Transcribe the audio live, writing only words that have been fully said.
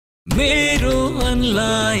Mero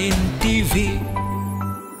online TV.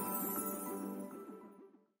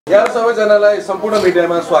 यहाँ सबैजनालाई सम्पूर्ण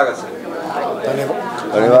मिडियामा स्वागत छ।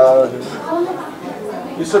 धन्यवाद।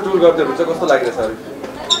 विश्व टुर गर्दै हुन्छ कस्तो लागिरहेछ अरे?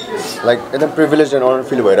 लाइक एकदम प्रिभिलेज एन्ड अनर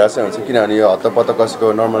फिल भइरहेछ हुन्छ किनभने यो हत्तपत्त कसैको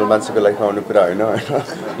नर्मल मान्छेको लाइफमा आउने कुरा होइन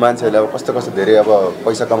मान्छेहरूले अब कस्तो कस्तो धेरै अब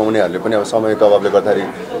पैसा कमाउनेहरूले पनि अब समयको अभावले गर्दाखेरि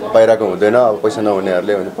पाइरहेको हुँदैन अब पैसा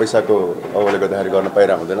नहुनेहरूले पैसाको अभावले गर्दाखेरि गर्न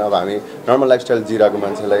पाइरहेको हुँदैन अब हामी नर्मल लाइफस्टाइल जिरहेको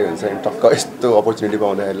मान्छेलाई हुन्छ टक्क यस्तो अपर्च्युनिटी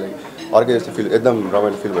पाउँदाखेरि अर्कै जस्तो फिल एकदम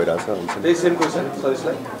रमाइलो फिल भइरहेछ हुन्छ। त्यही सेम क्वेसन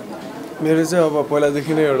सरिसलाई मेरो चाहिँ अब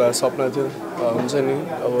पहिलादेखि नै एउटा सपना थियो हुन्छ नि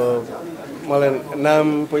अब मलाई नाम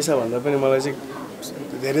पैसा भन्दा पनि मलाई चाहिँ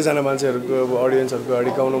धेरैजना मान्छेहरूको अब अडियन्सहरूको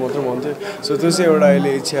अगाडि गाउनु मात्र मन थियो सो त्यो चाहिँ एउटा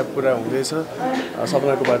अहिले इच्छा पुरा हुँदैछ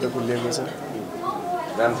सपनाको बाटो खुलिएको छ।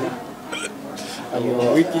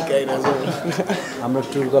 हाम्रो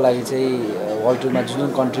टुरको लागि चाहिँ वर्ल्ड टुरमा जुन जुन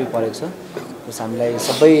कन्ट्री परेको छ त्यस हामीलाई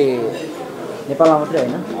सबै नेपालमा मात्रै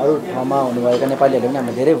होइन अरू ठाउँमा हुनुभएका नेपालीहरूले पनि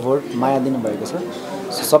हामीलाई धेरै भोट माया दिनुभएको छ।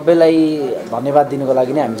 सबैलाई धन्यवाद दिनुको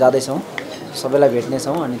लागि नै हामी जाँदैछौँ सबैलाई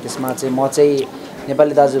भेट्नेछौँ अनि त्यसमा चाहिँ म चाहिँ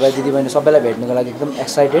नेपाली दाजुभाइ दिदीबहिनी सबैलाई भेट्नुको लागि एकदम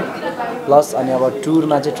एक्साइटेड प्लस अनि अब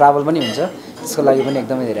टुरमा चाहिँ ट्राभल पनि हुन्छ त्यसको लागि पनि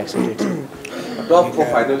एकदमै धेरै एक्साइटेड छु। टप 4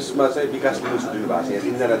 फाइनल्समा चाहिँ विकास लिनु छुट्टिनु भएको छ यहाँ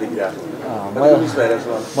तीनजना देखिरहेको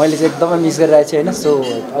छु मैले चाहिँ एकदमै मिस गरिरहेको छु होइन सो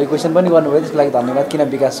अहिले क्वेसन पनि गर्नुभयो त्यसको लागि धन्यवाद किन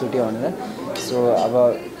विकास छुट्यो भनेर। सो अब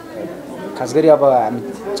खास गरी अब हामी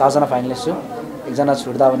 4 जना फाइनलिस्ट छु एकजना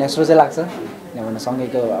छुट्दा अब नेक्स्ट चाहिँ लाग्छ किनभने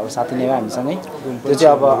सँगैको अब साथी नै हो हामीसँगै त्यो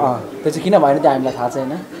चाहिँ अब त्यो चाहिँ किन भएन त्यो हामीलाई थाहा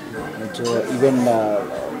छैन जो इभेन्ट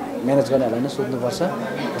म्यानेज गर्नेहरूलाई नै सोध्नुपर्छ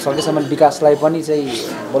सकेसम्म विकासलाई पनि चाहिँ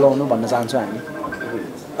बोलाउनु भन्न चाहन्छौँ हामी।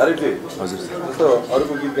 अरे हजुर जस्तो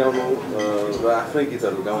अरूको गीत गाउनु र आफ्नै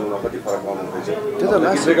गीतहरू गाउनुमा कति फरक पाउनु हुँदैछ त्यो त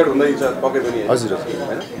रेकर्ड हुँदैछ पक्कै पनि हजुर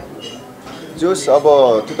होइन जोस् अब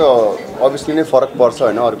त्यो त अभियसली नै फरक पर्छ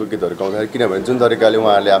होइन अर्को गीतहरू गाउँदाखेरि किनभने जुन तरिकाले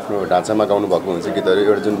उहाँहरूले आफ्नो ढाँचामा गाउनु भएको हुन्छ गीतहरू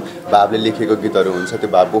एउटा जुन भावले लेखेको गीतहरू हुन्छ त्यो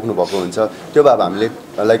भाव बोक्नु भएको हुन्छ त्यो भाव हामीले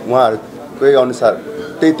लाइक उहाँहरूकै अनुसार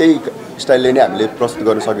त्यही स्टाइलले नै हामीले प्रस्तुत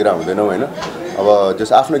गर्न सकिरहेको हुँदैनौँ होइन अब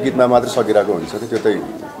जस आफ्नो गीतमा मात्र सकिरहेको हुन्छ कि त्यो चाहिँ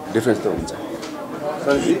डिफ्रेन्स त हुन्छ।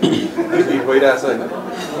 गीत हिट भइरहेछ होइन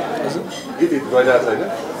गीत हिट भइरहेछ होइन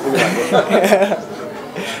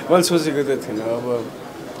मैले सोचेको त थिएन अब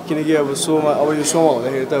किनकि अब सोमा अब यो सोमा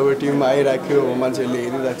हुँदाखेरि त अब टिममा आइराख्यो अब मान्छेहरूले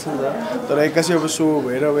हेरिरहेको छ नि त तर एक्कासी अब सो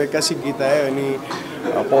भएर अब एक्कासी गीत आयो अनि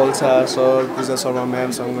पल्सा सर पूजा शर्मा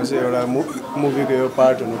म्यामसँग चाहिँ एउटा मुभीको यो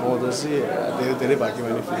पार्ट हुनु पाउँदा चाहिँ धेरै धेरै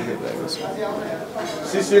भाग्यमानी फिल गरिरहेको छु।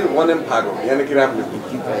 सिसिएल 1M फागो यहाँनिर राम्रो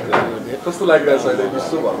कस्तो लागिरहेछ अहिले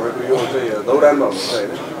विश्वभरको यो चाहिँ दौडानमा हुन्छ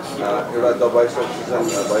होइन एउटा the voice of season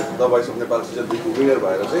the voice of Nepal season 2 को विनर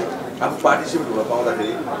भएर चाहिँ आफू पार्टिसिपेट हुन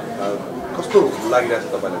पाउँदाखेरि कस्तो लागिरहेछ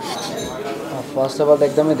तपाईँलाई? फर्स्ट अफ अल त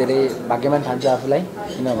एकदमै धेरै भाग्यमान ठान्छु आफूलाई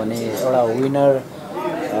किनभने एउटा विनर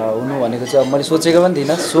हुनु भनेको चाहिँ अब मैले सोचेको पनि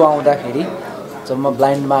थिइनँ सो आउँदाखेरि जब म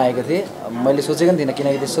ब्लाइन्डमा आएको थिएँ मैले सोचेको पनि थिइनँ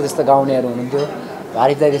किनकि त्यस्तो गाउनेहरू हुनुहुन्थ्यो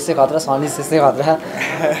आरिफ दाइ त्यस्तै खतरा सनिस त्यस्तै खतरा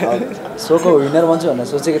सोको विनर बन्छु भनेर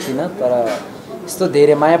सोचेको थिइनँ तर यस्तो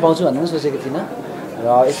धेरै माया पाउँछु भनेर पनि सोचेको थिइनँ र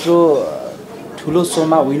यत्रो ठुलो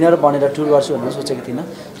सोमा विनर बनेर टुर गर्छु भनेर सोचेको थिइनँ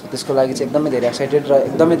त्यसको लागि चाहिँ एकदमै धेरै एक्साइटेड र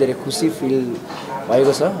एकदमै धेरै खुसी फिल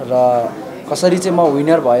भएको छ र कसरी चाहिँ म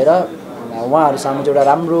विनर भएर उहाँहरू सामु चाहिँ एउटा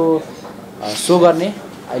राम्रो सो गर्ने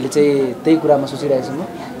अहिले चाहिँ त्यही कुरामा सोचिरहेको छु म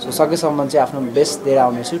सो सकेसम्म चाहिँ आफ्नो बेस्ट दिएर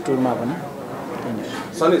आउनेछु टुरमा पनि।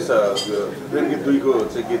 सनिस प्रेम गीत 2 को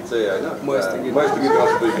चाहिँ गीत चाहिँ होइन म यस्तो गीत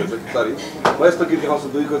गाउँछु 2 को चाहिँ सरी म यस्तो गीत गाउँछु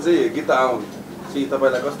 2 को चाहिँ गीत चाहिँ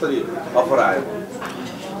तपाईँलाई कसरी अफर आयो?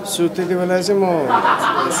 सो त्यति बेला चाहिँ म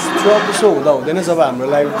थ्रुआउट सो हुँदैन जब हाम्रो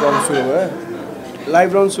लाइभ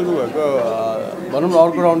राउन्ड सुरु भयो भनौँ न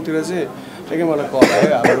अर्को राउन्डतिर चाहिँ ठ्याक्कै मलाई कल आयो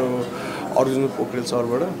हाम्रो अर्जुन पोखरेल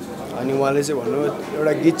सरबाट अनि उहाँले चाहिँ भन्नु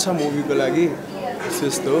एउटा गीत छ मुभीको लागि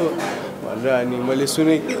त्यस्तो हो भनेर अनि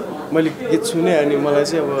मैले गीत सुने अनि मलाई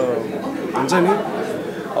चाहिँ अब हुन्छ नि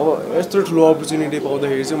अब यत्रो ठुलो अपर्च्युनिटी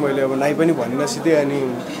पाउँदाखेरि चाहिँ मैले अब नाइ पनि भनिनँ सिधै अनि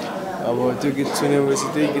अब त्यो गीत सुनेपछि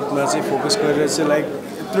त्यही गीतमा चाहिँ फोकस गरेर चाहिँ लाइक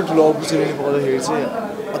यत्रो ठुलो अपर्च्युनिटी पाउँदाखेरि चाहिँ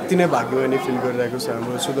अति नै भाग्यमानी फिल गरिरहेको छ।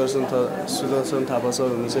 हाम्रो सुदर्शन थापा सर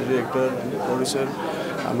हुनुहुन्छ डिरेक्टर अनि प्रड्युसर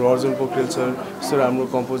हाम्रो अर्जुन पोखरेल सर यस्तो राम्रो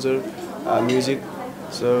कम्पोजर म्युजिक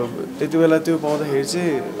सो त्यति बेला त्यो पाउँदाखेरि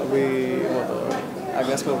चाहिँ अब म त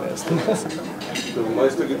आकाशमा भयो जस्तो त्यो म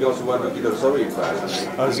यस्तो गीत गाउँछु उहाँको गीतहरू सबै हिट भएको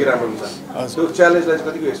छ के राम्रो हुन्छ त्यो च्यालेन्जलाई चाहिँ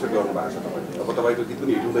कतिको एक्सपेक्ट गर्नु भएको छ तपाईँले अब तपाईँको गीत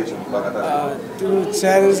पनि हिट हुँदैछ लगातार त्यो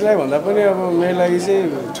च्यालेन्जलाई भन्दा पनि अब मेरो लागि चाहिँ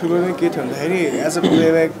ठुलो नै के थियो भन्दाखेरि एज अ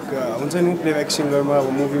प्लेब्याक हुन्छ नि प्लेब्याक सिङ्गरमा अब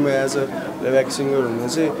मुभीमा एज अ प्लेब्याक सिङ्गर हुनु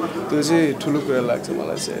चाहिँ त्यो चाहिँ ठुलो कुरा लाग्छ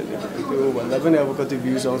मलाई चाहिँ अहिले त्यो भन्दा पनि अब कति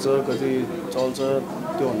भ्युज आउँछ कति चल्छ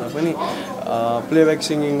त्यो भन्दा पनि प्लेब्याक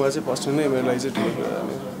सिङ्गिङमा चाहिँ फर्स्ट नै मेरो लागि चाहिँ ठुलो कुरा हो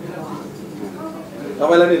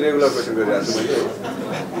तपाईँलाई नै रेगुलर क्वेसन गरिरहेको छु मैले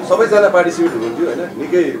सबैजना पार्टिसिपेट हुनुहुन्थ्यो होइन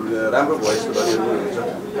निकै राम्रो भोइसको धनीहरू हुनुहुन्छ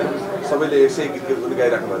सबैले 100 गीत पनि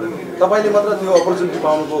गाइराख्नु भएको छ तपाईँले मात्र त्यो अपर्च्युनिटी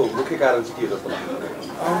पाउनुको मुख्य कारण चाहिँ के जस्तो लाग्छ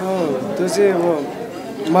अब त्यो चाहिँ अब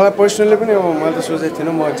मलाई पर्सनली पनि अब मैले त सोचेको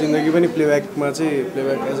थिइनँ म जिन्दगी पनि प्लेब्याकमा चाहिँ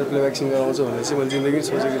playback as a playback singer आउँछ भनेर चाहिँ मैले जिन्दगी पनि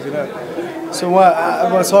सोचेको थिइनँ सो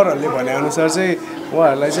अब सरहरूले भनेअनुसार चाहिँ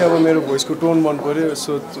उहाँहरूलाई चाहिँ अब मेरो भोइसको टोन मन पऱ्यो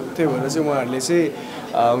सो त्यही भएर चाहिँ उहाँहरूले चाहिँ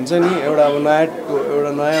हुन्छ नि एउटा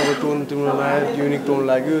नयाँ अब टोन तिम्रो नयाँ युनिक टोन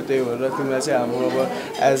लाग्यो त्यही भएर तिमीलाई चाहिँ हाम्रो अब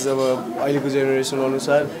एज अब अहिलेको जेनेरेसन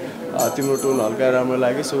अनुसार तिम्रो टोन हल्का राम्रो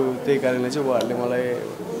लाग्यो सो त्यही कारणले चाहिँ उहाँहरूले मलाई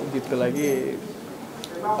गीतको लागि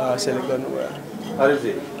सेलेक्ट गर्नुभयो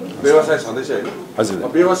अरिफजी व्यवसाय छँदैछ होइन हजुर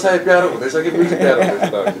व्यवसाय प्यारो हुँदैछ कि म्युजिक प्यारो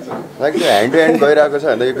हुँदैछ लाइक त्यो ह्यान्ड टु ह्यान्ड गइरहेको छ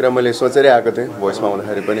होइन यो कुरा मैले सोचेरै आएको थिएँ भोइसमा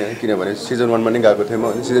आउँदाखेरि पनि होइन किनभने सिजन 1 मा नि गएको थिएँ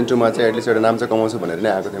म सिजन 2 मा चाहिँ एटलिस्ट एउटा नाम चाहिँ कमाउँछु भनेर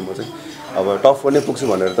नै आएको थिएँ म चाहिँ अब टप 4 नै पुग्छु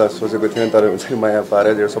भनेर त सोचेको थिएन तर हुन्छ नि माया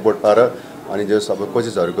पाएर जो सपोर्ट पाएर अनि जस अब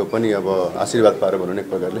कोचेसहरूको पनि अब आशीर्वाद पाएर भनौँ न एक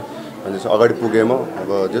प्रकारले अनि जस अगाडि पुगेँ म अब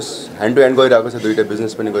जस ह्यान्ड टु ह्यान्ड गइरहेको छ दुईवटा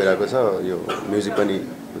बिजनेस पनि गइरहेको छ यो म्युजिक पनि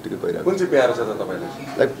उत्तिकै गइरहेको कुन चाहिँ प्यारो छ त तपाईँलाई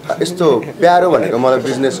लाइक यस्तो प्यारो भनेको मलाई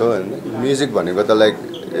बिजनेस हो होइन म्युजिक भनेको त लाइक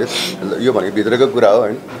यो भनेको भित्रको कुरा हो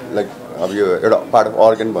होइन लाइक अब यो एउटा पार्ट अफ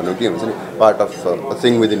अर्गन भनौँ के हुन्छ नि part of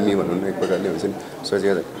thing within me भनौँ न एक प्रकारले हुन्छ नि सो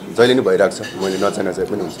जहिले नि भइरहेको छ मैले नचाहि नचाहि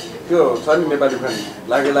पनि हुन्छ त्यो छ नि नेपाली फ्यान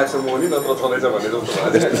लाग्छ म नि नत्र छँदैछ भन्ने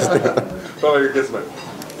जस्तो तपाईँको केसमा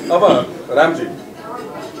अब रामजी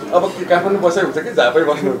अब के काठमाडौँ बसाइ हुन्छ कि झापै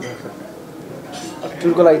बस्नुहुन्छ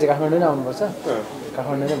टुरको लागि चाहिँ काठमाडौँ नै आउनुपर्छ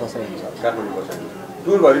काठमाडौँ नै बसाइ हुन्छ काठमाडौँ बसाइ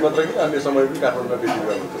टुरभरि मात्र कि अन्य समय पनि काठमाडौँमा बेसी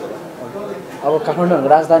गर्नुहुन्छ अब काठमाडौँ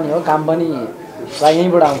राजधानी हो काम पनि प्रायः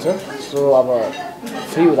यहीँबाट आउँछ सो अब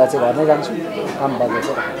फ्री हुँदा चाहिँ घर नै जान्छु काम पर्दा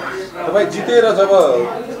चाहिँ तपाईँ जितेर जब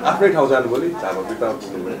आफ्नै ठाउँ जानुभयो नि झापा बिर्तामा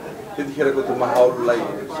पुग्नुभयो त्यतिखेरको त्यो माहौललाई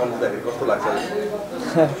सम्झिँदाखेरि कस्तो लाग्छ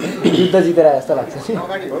युद्ध जितेर जस्तो लाग्छ नि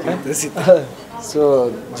सो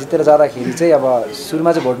जितेर जाँदाखेरि चाहिँ अब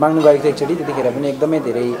सुरुमा चाहिँ भोट माग्नु गएको थिएँ एकचोटि त्यतिखेर पनि एकदमै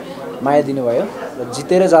धेरै माया दिनुभयो र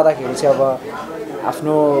जितेर जाँदाखेरि चाहिँ अब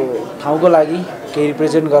आफ्नो ठाउँको लागि केही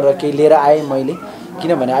रिप्रेजेन्ट गरेर केही लिएर आएँ मैले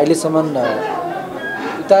किनभने अहिलेसम्म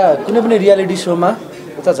उता कुनै पनि रियालिटी सोमा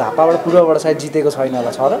उता झापाबाट पूर्वबाट सायद जितेको छैन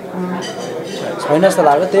होला छ र छैन जस्तो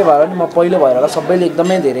लाग्यो त्यही भएर नि म पहिलो भएर होला सबैले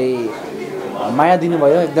एकदमै धेरै माया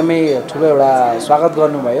दिनुभयो एकदमै ठुलो एउटा स्वागत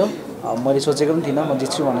गर्नुभयो मैले सोचेको पनि थिइनँ म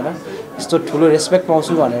जित्छु भनेर यस्तो ठुलो रेस्पेक्ट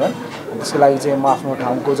पाउँछु भनेर त्यसको लागि चाहिँ म आफ्नो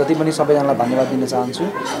ठाउँको जति पनि सबैजनालाई धन्यवाद दिन चाहन्छु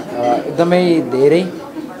एकदमै धेरै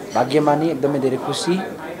भाग्यमानी एकदमै धेरै खुसी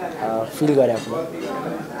फिल गरेँ आफूलाई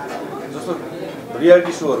जस्तो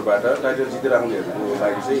रियालिटी सोहरूबाट टाइटल जितेर आउनेहरूको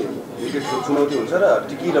लागि चाहिँ निकै चुनौती हुन्छ र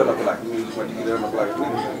टिकिरहनको लागि म्युजिकमा टिकिरहनको लागि पनि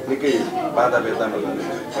निकै बाधा बेदामा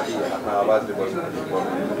कति आफ्नो आवाजले बस्नु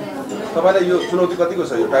तपाईँलाई यो चुनौती कतिको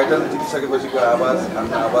छ यो टाइटल जितिसकेपछिको आवाज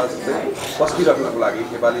आफ्नो आवाज चाहिँ बस्किराख्नको लागि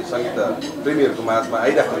नेपाली सङ्गीत प्रेमीहरूको माझमा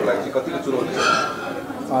आइराख्नको लागि चाहिँ कतिको चुनौती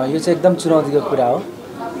छ यो चाहिँ एकदम चुनौतीको कुरा हो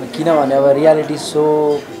किनभने अब रियालिटी सो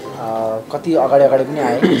कति अगाडि पनि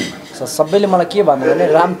आए सबैले मलाई के भन्नु भने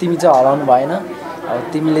राम तिमी चाहिँ हराउनु भएन अब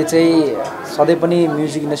तिमीले चाहिँ सधैँ पनि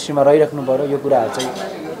म्युजिक इन्डस्ट्रीमा रहिराख्नु पऱ्यो यो कुराहरू चाहिँ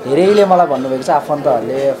धेरैले मलाई भन्नुभएको छ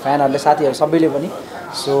आफन्तहरूले फ्यानहरूले साथीहरू सबैले पनि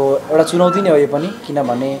सो एउटा चुनौती नै हो यो पनि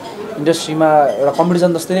किनभने इन्डस्ट्रीमा एउटा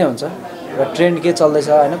कम्पिटिसन जस्तै नै हुन्छ र ट्रेन्ड के चल्दैछ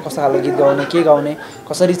होइन कस्तो खालको गीत गाउने के गाउने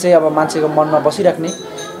कसरी चाहिँ अब मान्छेको मनमा बसिराख्ने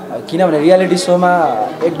किनभने रियालिटी सोमा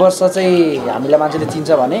एक वर्ष चाहिँ हामीलाई मान्छेले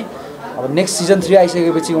चिन्छ भने अब नेक्स्ट सिजन 3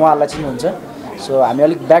 आइसकेपछि उहाँहरूलाई चिन्नुहुन्छ सो हामी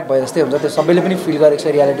अलिक ब्याक भए जस्तै हुन्छ त्यो सबैले पनि फिल गरेको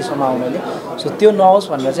छ रियालिटी सोमा आउनेले सो त्यो नहोस्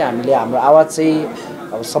भनेर चाहिँ हामीले हाम्रो आवाज चाहिँ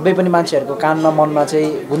अब सबै पनि मान्छेहरूको कानमा मनमा चाहिँ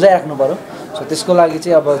गुन्जाइराख्नु पऱ्यो सो त्यसको लागि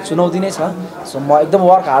चाहिँ अब चुनौती नै छ सो म एकदम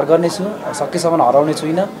वर्क हार्ड गर्नेछु सकेसम्म हराउने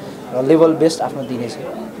छुइनँ र लेभल बेस्ट आफ्नो दिनेछु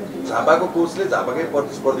झापाको कोचले झापाकै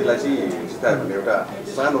प्रतिस्पर्धीलाई चाहिँ जितायो भन्ने एउटा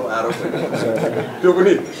सानो आरोप त्यो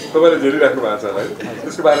पनि तपाईँले झेलिराख्नु भएको छ है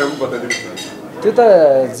त्यसको बारेमा पनि बताइदिनुहोस् न त्यो त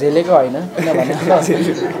झेलेको होइन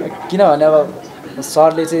किनभने अब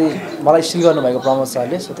सरले चाहिँ मलाई स्टिल गर्नुभएको प्रमोद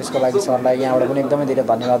सरले सो त्यसको लागि सरलाई यहाँबाट पनि एकदमै धेरै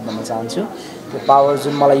धन्यवाद भन्न चाहन्छु त्यो पावर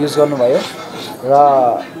जुन मलाई युज गर्नुभयो र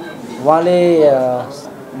उहाँले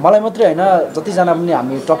मलाई मात्रै होइन जतिजना पनि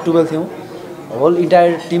हामी टप 12 थियौँ होल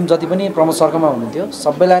इन्टायर टिम जति पनि प्रमोद सरकोमा हुनुहुन्थ्यो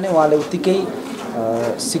सबैलाई नै उहाँले उत्तिकै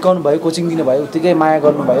सिकाउनु भयो कोचिङ दिनुभयो उत्तिकै माया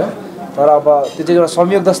गर्नुभयो तर अब त्यो चाहिँ एउटा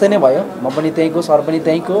संयोग जस्तै नै भयो म पनि त्यहीँको सर पनि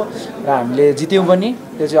त्यहीँको र हामीले जित्यौँ पनि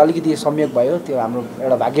त्यो चाहिँ अलिकति संयोग भयो त्यो हाम्रो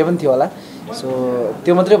एउटा भाग्य पनि थियो होला सो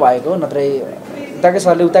त्यो मात्रै भएको नत्रै उताकै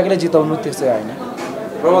सरले उताकैले जिताउनु त्यस्तो होइन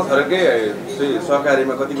प्रमोद खरेलकै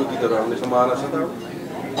सहकारीमा कतिको गीतहरू आउने सम्भावना छ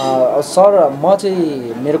सर म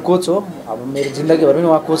चाहिँ मेरो कोच हो अब मेरो जिन्दगीभर पनि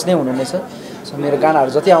उहाँ कोच नै हुनुहुनेछ सो मेरो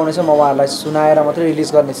गानाहरू जति आउनेछ म उहाँलाई सुनाएर मात्रै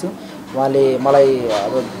रिलिज गर्नेछु उहाँले मलाई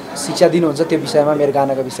अब शिक्षा दिनुहुन्छ त्यो विषयमा मेरो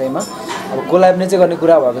गानाको विषयमा अब कोल्याब नै चाहिँ गर्ने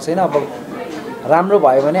कुरा भएको छैन अब राम्रो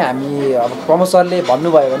भयो भने हामी अब प्रमोद सरले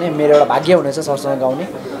भन्नुभयो भने मेरो एउटा भाग्य हुनेछ सरसँग गाउने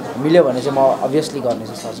मिल्यो भने चाहिँ म अभियसली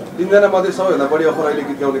गर्नेछु सरसँग तिनजना मध्ये सबैभन्दा बढी अफर अहिले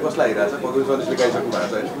गीत गाउने कसलाई आइरहेछ पदुन सनिसले गाइसक्नु भएको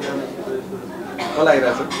छ कसलाई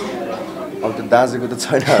आइरहेछ अब त्यो दाजुको त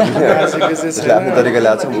छैन आफ्नो तरिकाले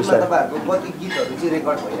आएको छ उसलाई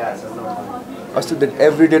अस्ति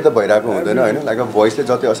एभ्री डे त भइरहेको हुँदैन होइन लाइक अब भोइसले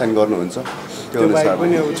जति असाइन गर्नुहुन्छ त्यो अनुसार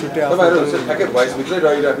तपाईँहरू ठ्याक्कै भोइसभित्रै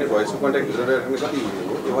रहिराख्ने भोइसको कन्ट्याक्टभित्र रहिराख्ने कति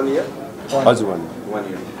 1 इयर हजुर 1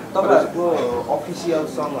 इयर तपाईँहरूको अफिसियल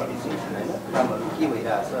सङहरू चाहिँ होइन कामहरू के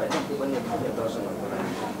भइरहेछ होइन त्यो पनि दर्शकहरूको लागि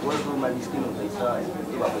वर्ल्ड टुरमा निस्किनु हुँदैछ होइन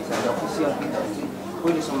त्यो भएको हिसाबले अफिसियल गीतहरू चाहिँ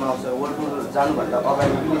कहिलेसम्म आउँछ वर्ल्ड टुर जानुभन्दा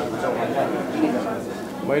अगाडि रिलिज हुन्छ भनेर किन जानुहुन्छ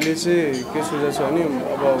मैले चाहिँ के सोचेको छु भने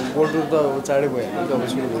अब वर्ल्ड टुर त अब चाँडै भइहाल्यो त अब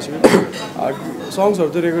सुरु भइसक्यो सङ्ग्सहरू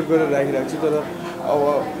त रेकर्ड गरेर राखिरहेको छु तर अब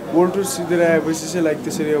वर्ल्ड टुर सिधै आएपछि चाहिँ लाइक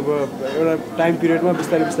त्यसरी अब एउटा टाइम पिरियडमा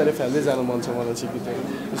बिस्तारै बिस्तारै फ्याल्दै जानु मन छ मलाई चाहिँ गीतहरू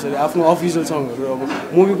त्यसरी आफ्नो अफिसियल सङहरू अब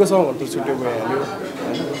मुभीको सङहरू त छुट्टै भइहाल्यो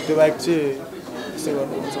होइन त्यो बाहेक चाहिँ त्यस्तै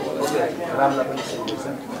गर्नु मन छ मलाई चाहिँ रामलाई पनि सुन्दैछ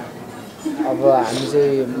अब हामी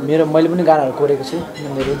चाहिँ मैले पनि गानाहरू कोरेको छु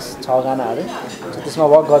मेरो 6 गानाहरू सो त्यसमा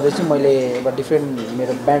वर्क गर्दैछु मैले एउटा डिफ्रेन्ट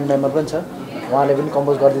मेरो ब्यान्ड मेम्बर पनि छ उहाँले पनि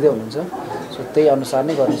कम्पोज गरिदिँदै हुनुहुन्छ सो त्यही अनुसार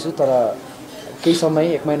नै गर्दैछु तर केही समय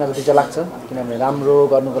 1 महिना जति चाहिँ लाग्छ किनभने राम्रो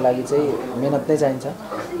गर्नुको लागि चाहिँ मेहनत नै चाहिन्छ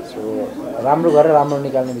सो राम्रो गरेर राम्रो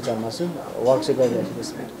निकाल्ने विचारमा छु वर्क चाहिँ गरिरहेको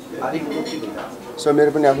छु त्यसमा सो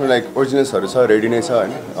मेरो पनि आफ्नो लाइक ओरिजिनल्सहरू छ रेडी नै छ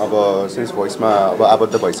होइन अब सिन्स भोइसमा अब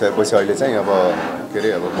आबद्ध भइसकेपछि अहिले चाहिँ अब के अरे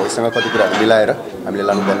अब भोइससँग कति कुराहरू मिलाएर हामीले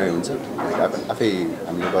लानुपर्ने हुन्छ आफै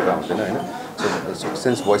हामीले गरेर आउँदैन होइन सो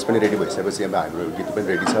सिन्स भोइस पनि रेडी भइसकेपछि अब हाम्रो गीत पनि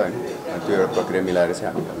रेडी छ होइन त्यो एउटा प्रक्रिया मिलाएर चाहिँ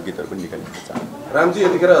हामी गीतहरू पनि निकाल्न चाहन्छौँ रामजी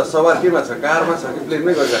यतिखेर सवार केमा छ कारमा छ कि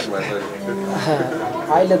प्लेनमै गरिराख्नु भएको छ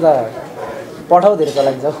अहिले त पठाउ धेरै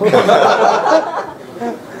चलाइन्छ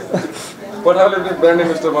पठाउले पनि ब्रान्ड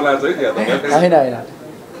एम्बेसडर बनाएको छ है होइन होइन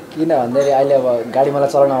किन भन्दाखेरि अहिले अब गाडी मलाई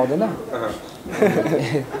चलाउन आउँदैन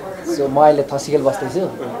सो म अहिले थसिकेल बस्दैछु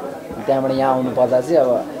त्यहाँबाट यहाँ आउनु पर्दा चाहिँ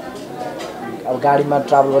अब गाडीमा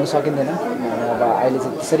ट्राभल गर्न सकिँदैन अब अहिले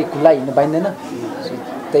चाहिँ त्यसरी खुल्ला हिँड्नु पाइँदैन सो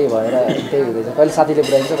त्यही भएर त्यही हुँदैछ कहिले साथीले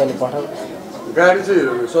पुऱ्याइन्छ कहिले पठाउ गाडी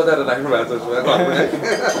चाहिँ सोधेर राख्नु भएको छ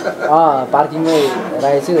पार्किङमै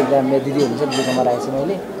राखेको छु त्यहाँ मेरो दिदी हुन्छ दिदीकोमा राखेको छु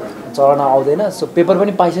मैले चलाउन आउँदैन सो पेपर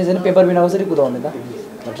पनि पाइसकेको छैन पेपर बिना कसरी कुदाउने त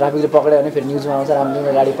ट्राफिकले पक्रायो भने फेरि न्युजमा आउँछ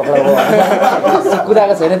राम्रो गाडी पक्राएको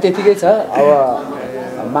कुदाएको छैन त्यतिकै छ अब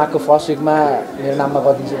माघको फर्स्ट विकमा मेरो नाममा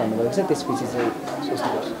गरिदिन्छु भन्नुभएको छ त्यसपछि चाहिँ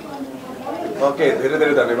सोच्नुपर्छ ओके धेरै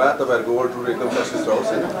धेरै धन्यवाद तपाईँहरूको वर्ल्ड टुर एकदम सक्सेस रहोस्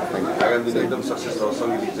होइन आगामी दिन एकदम सक्सेस रहोस्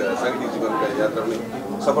साङ्गीतिक जीवनका यात्रा पनि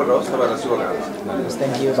सफल रहोस् तपाईँहरूलाई शुभकामना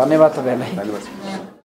थ्याङ्क यू धन्यवाद तपाईँहरूलाई धन्यवाद